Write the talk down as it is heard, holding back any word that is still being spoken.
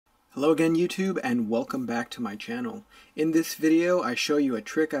Hello again YouTube, and welcome back to my channel. In this video I show you a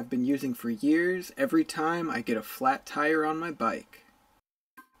trick I've been using for years every time I get a flat tire on my bike.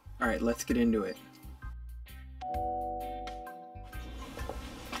 Alright, let's get into it.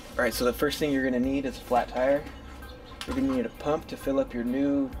 Alright, so the first thing you're going to need is a flat tire. You're going to need a pump to fill up your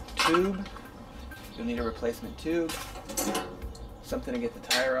new tube. You'll need a replacement tube, something to get the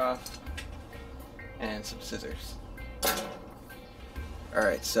tire off, and some scissors.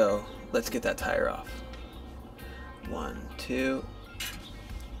 Alright, so let's get that tire off. 1, 2.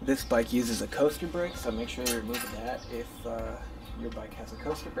 This bike uses a coaster brake, so make sure you remove that if your bike has a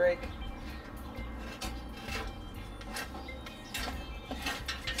coaster brake.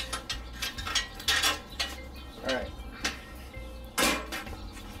 Alright.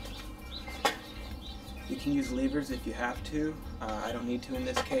 You can use levers if you have to. I don't need to in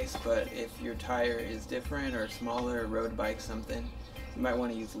this case, but if your tire is different or smaller, road bike, something, you might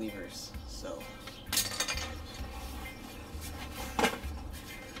want to use levers. So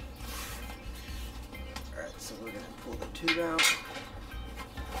alright, so we're going to pull the tube out.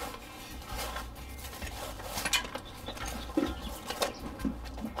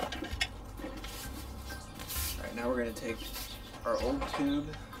 Alright, now we're going to take our old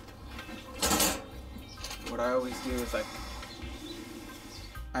tube. What I always do is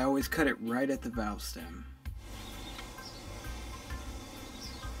I always cut it right at the valve stem.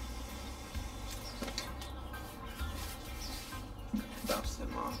 Valve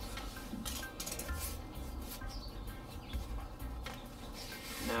stem off.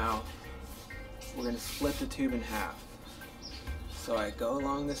 Now we're going to split the tube in half. So I go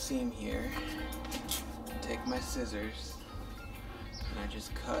along the seam here, take my scissors, and I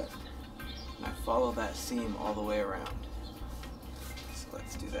just cut. And I follow that seam all the way around. So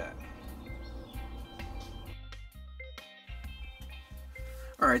let's do that.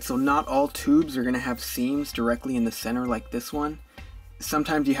 Alright, so not all tubes are going to have seams directly in the center like this one.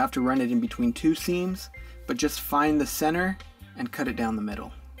 Sometimes you have to run it in between two seams, but just find the center and cut it down the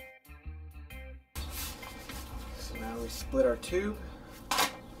middle. So now we split our tube.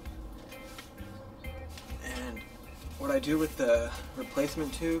 And what I do with the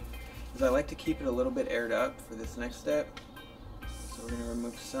replacement tube is I like to keep it a little bit aired up for this next step. So we're going to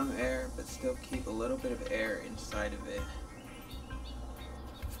remove some air, but still keep a little bit of air inside of it.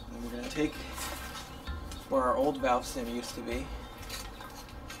 And we're going to take where our old valve stem used to be,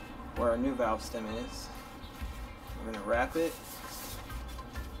 where our new valve stem is. We're going to wrap it.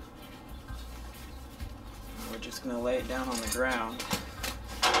 And we're just going to lay it down on the ground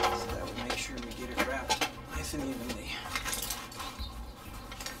so that we make sure we get it wrapped nice and evenly.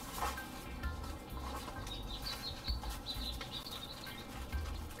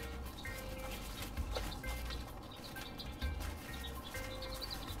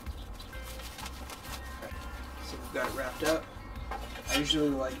 So we've got it wrapped up. I usually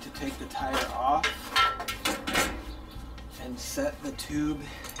like to take the tire off and set the tube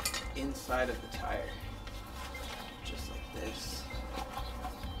inside of the tire, just like this,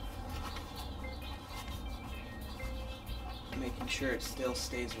 making sure it still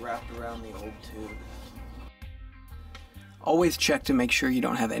stays wrapped around the old tube. Always check to make sure you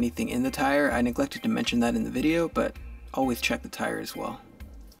don't have anything in the tire. I neglected to mention that in the video, but always check the tire as well.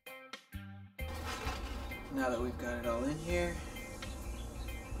 Now that we've got it all in here,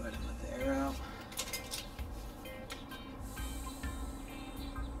 go ahead and let the air out.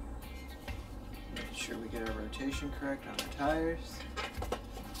 Making sure we get our rotation correct on our tires.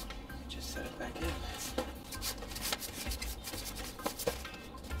 Just set it back in.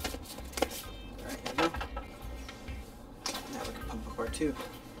 Alright, here we go. Now we can pump up our tube.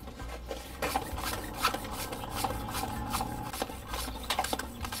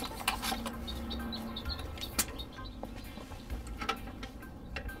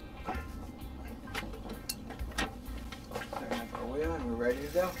 And we're ready to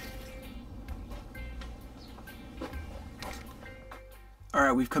go.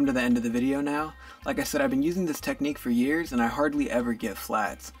 Alright, we've come to the end of the video now. Like I said, I've been using this technique for years and I hardly ever get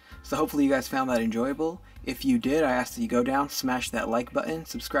flats. So hopefully you guys found that enjoyable. If you did, I ask that you go down, smash that like button,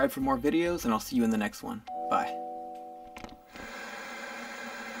 subscribe for more videos, and I'll see you in the next one. Bye.